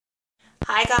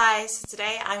Hi guys,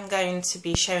 today I'm going to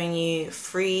be showing you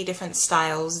 3 different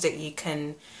styles that you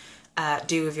can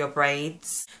do with your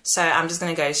braids. So I'm just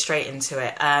going to go straight into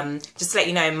it. Just to let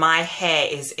you know, my hair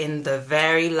is in the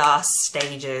very last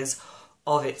stages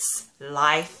of its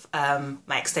life,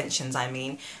 my extensions I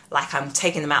mean, like I'm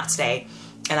taking them out today,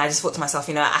 and I just thought to myself,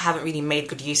 you know, I haven't really made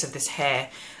good use of this hair,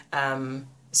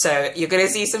 so you're going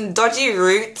to see some dodgy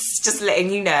roots, just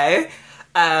letting you know.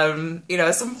 You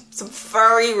know, some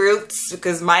furry roots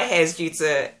because my hair is due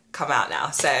to come out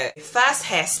now. So first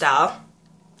hairstyle,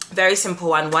 very simple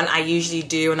one I usually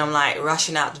do when I'm like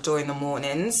rushing out the door in the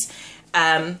mornings.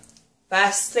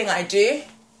 First thing I do,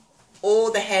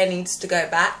 all the hair needs to go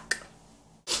back,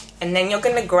 and then you're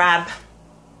gonna grab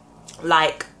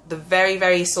like the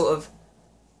very sort of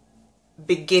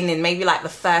beginning, maybe like the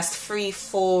first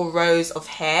 3-4 rows of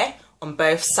hair on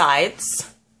both sides.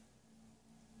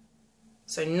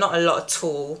 So not a lot at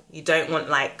all. You don't want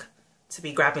like to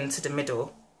be grabbing to the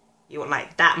middle. You want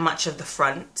like that much of the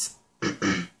front.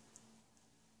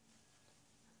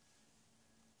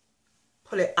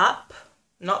 Pull it up,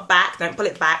 not back. Don't pull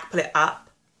it back, pull it up.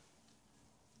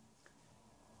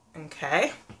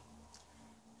 Okay.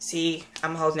 See,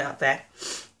 I'm holding it up there.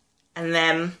 And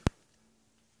then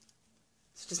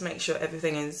just make sure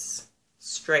everything is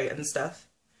straight and stuff.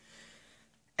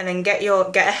 And then get a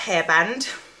hairband.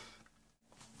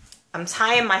 I'm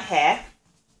tying my hair,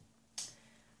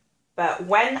 but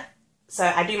so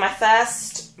I do my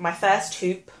first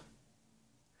hoop,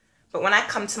 but when I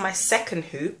come to my second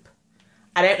hoop,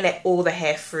 I don't let all the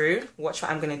hair through. Watch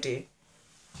what I'm gonna do.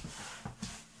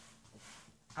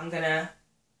 I'm gonna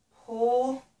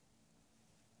pull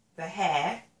the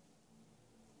hair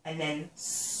and then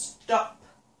stop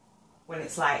when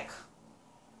it's like,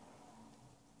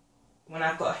 when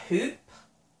I've got a hoop.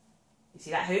 You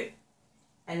see that hoop?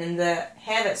 And then the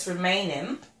hair that's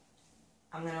remaining,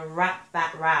 I'm going to wrap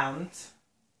that round.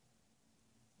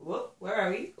 Whoop, where are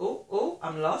we? Oh,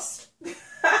 I'm lost.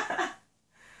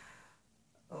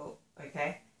 Oh,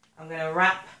 okay. I'm going to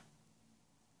wrap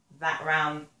that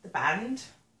round the band.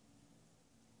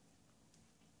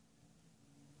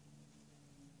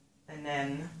 And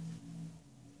then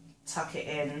tuck it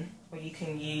in, or you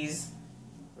can use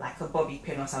like a bobby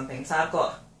pin or something. So I've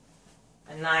got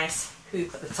a nice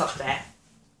hoop at the top there.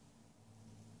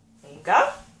 There you go.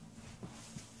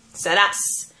 So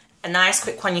that's a nice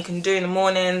quick one you can do in the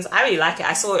mornings. I really like it.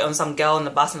 I saw it on some girl on the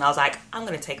bus and I was like, I'm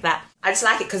going to take that. I just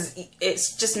like it because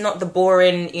it's just not the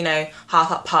boring, you know,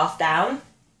 half up, half down.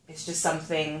 It's just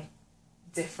something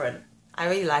different. I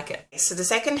really like it. So the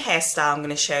second hairstyle I'm going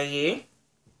to show you,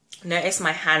 notice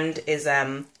my hand is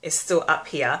still up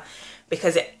here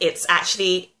because it's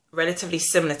actually relatively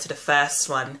similar to the first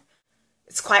one.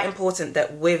 It's quite important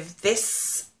that with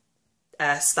this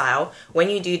style,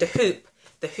 when you do the hoop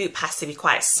has to be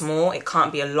quite small. It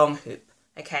can't be a long hoop.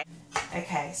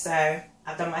 Okay, so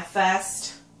I've done my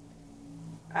first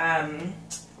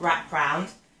wrap round.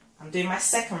 I'm doing my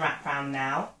second wrap round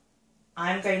now.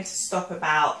 I'm going to stop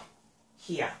about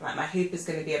here. Like my hoop is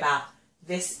going to be about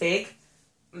this big.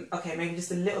 Okay, maybe just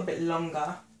a little bit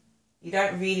longer. You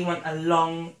don't really want a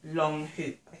long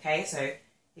hoop. Okay, so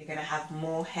you're going to have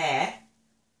more hair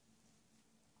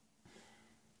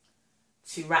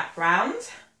to wrap round.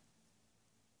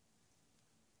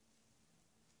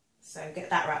 So get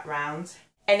that wrap round.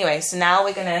 Anyway, so now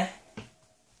we're gonna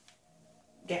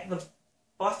get the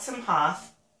bottom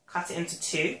half, cut it into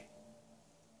 2.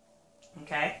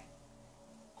 Okay.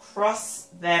 Cross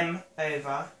them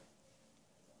over.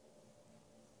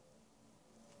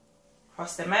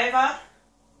 Cross them over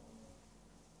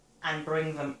and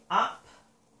bring them up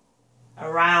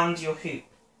around your hoop.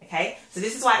 Okay, so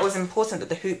this is why it was important that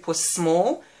the hoop was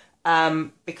small,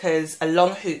 because a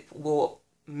long hoop will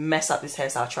mess up this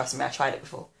hairstyle. Trust me, I tried it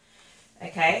before.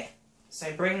 Okay,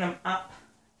 so bring them up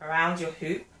around your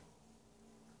hoop.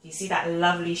 You see that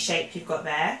lovely shape you've got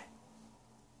there?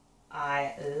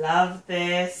 I love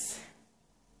this.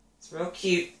 It's real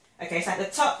cute. Okay, so at the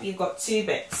top you've got 2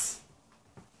 bits.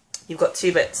 You've got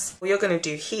 2 bits. What you're going to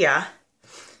do here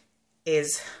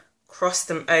is cross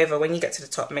them over. When you get to the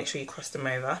top, make sure you cross them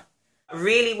over.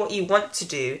 Really what you want to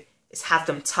do is have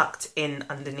them tucked in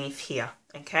underneath here,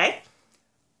 okay?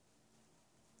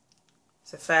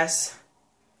 So first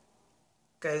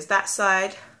goes that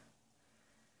side,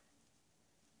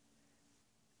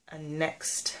 and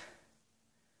next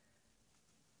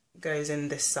goes in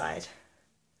this side,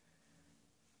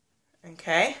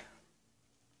 okay?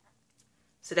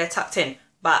 So they're tucked in,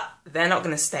 but they're not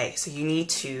going to stay, so you need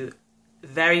to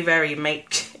very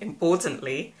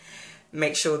importantly,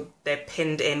 make sure they're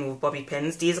pinned in with bobby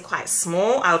pins. These are quite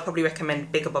small. I would probably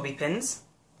recommend bigger bobby pins.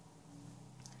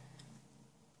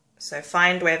 So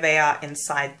find where they are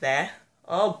inside there.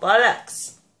 Oh,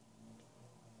 bollocks.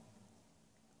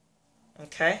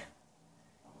 Okay.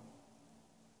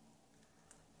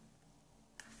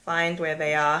 Find where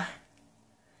they are.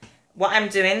 What I'm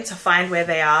doing to find where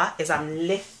they are is I'm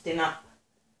lifting up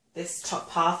this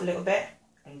top half a little bit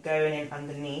and going in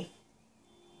underneath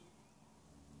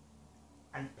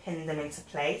and pin them into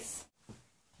place.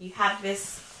 You have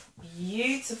this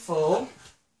beautiful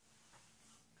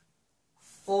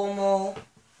formal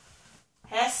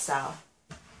hairstyle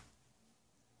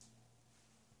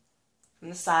from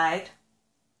the side.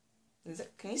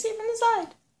 Can you see it from the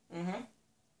side?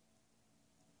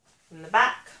 From the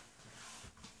back.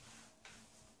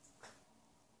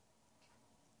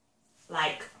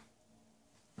 Like,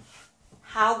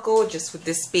 how gorgeous would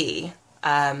this be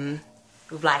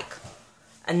with like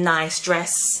a nice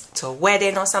dress to a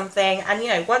wedding or something? And you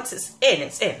know, once it's in,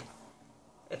 it's in.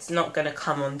 It's not gonna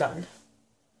come undone.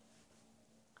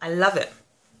 I love it.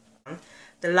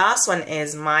 The last one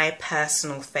is my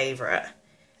personal favorite,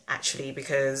 actually,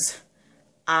 because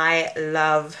I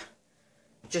love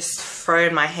just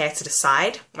throwing my hair to the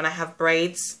side when I have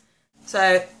braids.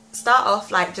 So start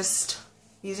off like just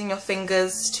using your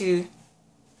fingers to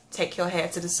take your hair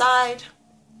to the side.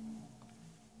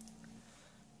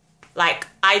 Like,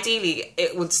 ideally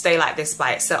it would stay like this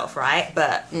by itself, right?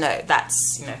 But no,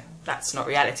 that's, you know, that's not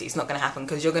reality. It's not going to happen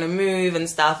because you're going to move and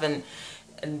stuff, and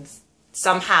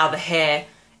somehow the hair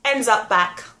ends up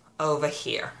back over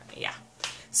here. Yeah.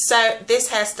 So this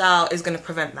hairstyle is going to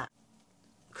prevent that.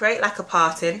 Create like a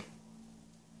parting.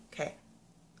 Okay.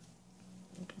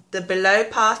 The below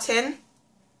parting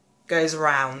goes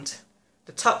round.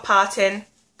 The top parting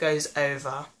goes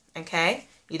over. Okay.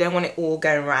 You don't want it all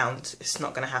going round. It's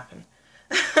not going to happen.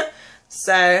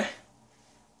 So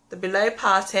the below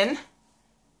parting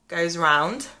goes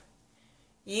round.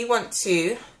 You want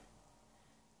to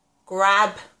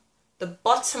grab the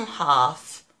bottom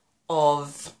half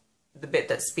of the bit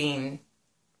that's been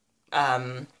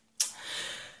the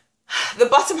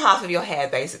bottom half of your hair,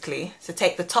 basically. So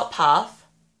take the top half,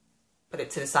 put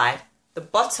it to the side. The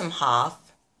bottom half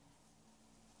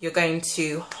you're going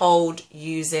to hold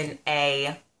using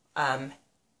a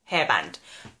hairband.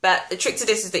 But the trick to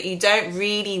this is that you don't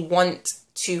really want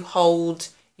to hold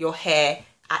your hair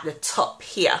at the top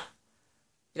here.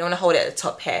 You don't want to hold it at the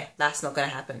top here. That's not going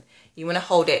to happen. You want to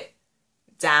hold it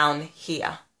down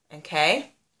here,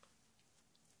 okay?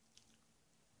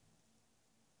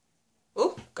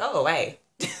 Ooh, go away.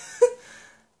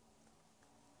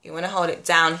 You want to hold it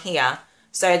down here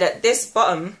so that this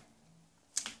bottom,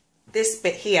 this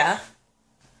bit here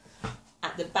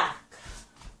at the back,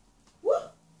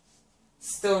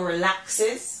 still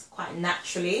relaxes quite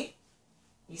naturally,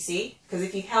 you see? Because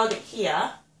if you held it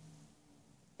here,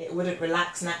 it wouldn't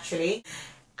relax naturally.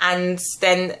 And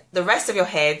then the rest of your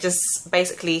hair just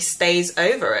basically stays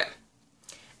over it.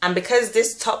 And because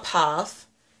this top half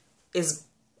is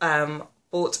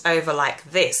brought over like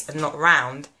this and not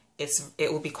round,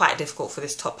 it will be quite difficult for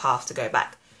this top half to go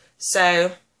back.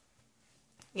 So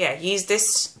yeah, use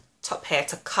this top hair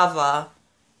to cover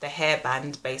the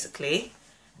hairband basically.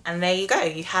 And there you go,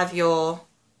 you have your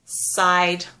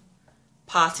side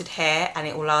parted hair, and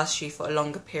it will last you for a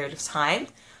longer period of time.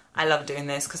 I love doing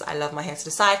this because I love my hair to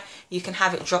the side. You can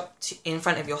have it dropped in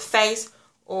front of your face,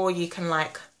 or you can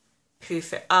like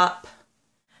poof it up.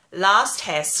 Last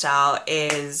hairstyle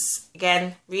is,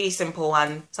 again, really simple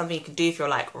one, something you can do if you're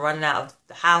like running out of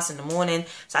the house in the morning.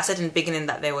 So I said in the beginning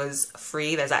that there was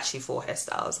 3, there's actually 4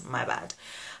 hairstyles, my bad.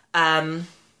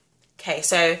 Okay,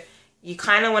 so you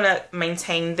kind of want to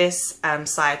maintain this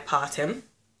side parting,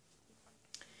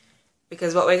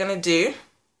 because what we're going to do,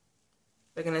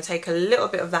 we're going to take a little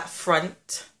bit of that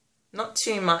front, not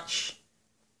too much.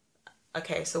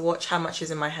 Okay, so watch how much is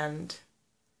in my hand.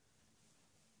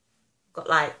 Got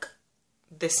like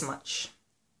this much.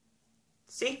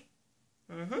 See?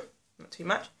 Not too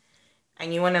much.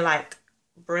 And you want to like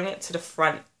bring it to the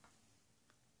front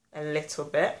a little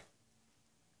bit.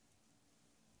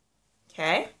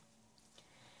 Okay?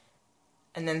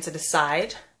 And then to the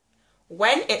side.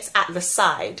 When it's at the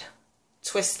side,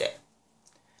 twist it.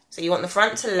 So you want the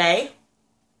front to lay,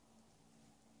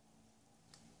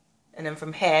 and then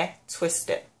from here, twist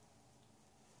it.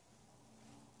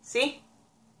 See?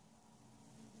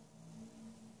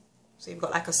 So you've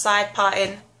got like a side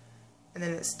parting, and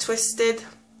then it's twisted.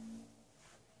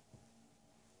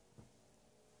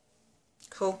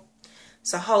 Cool.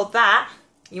 So hold that.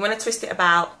 You want to twist it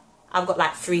about, I've got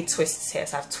like 3 twists here.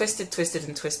 So I've twisted, twisted,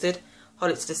 and twisted.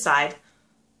 hold it to the side.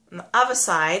 On the other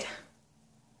side,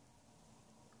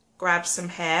 grab some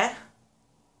hair,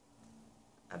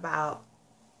 about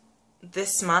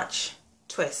this much,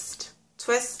 twist,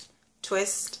 twist,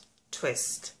 twist,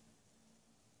 twist.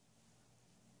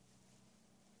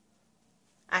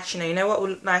 Actually, no, you know what will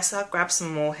look nicer? Grab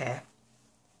some more hair.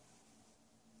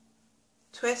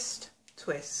 Twist,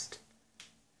 twist,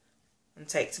 and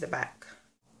take to the back.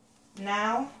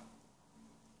 Now,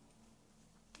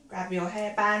 grab your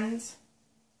hairbands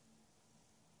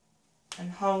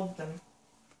and hold them.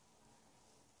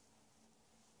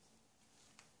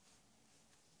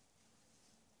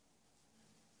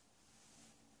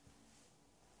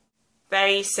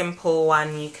 Very simple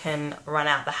one, you can run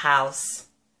out the house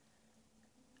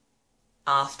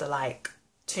after like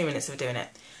 2 minutes of doing it.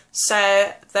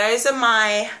 So those are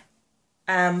my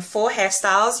 4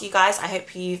 hairstyles, you guys. I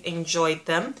hope you've enjoyed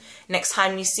them. Next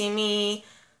time you see me,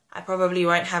 I probably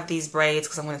won't have these braids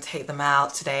because I'm going to take them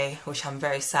out today, which I'm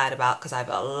very sad about because I've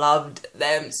loved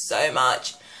them so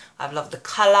much. I've loved the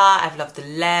colour, I've loved the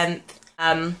length,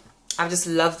 I've just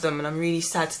loved them, and I'm really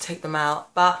sad to take them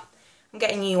out, but I'm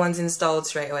getting new ones installed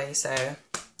straight away. So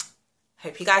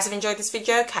hope you guys have enjoyed this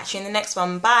video. Catch you in the next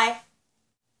one. Bye.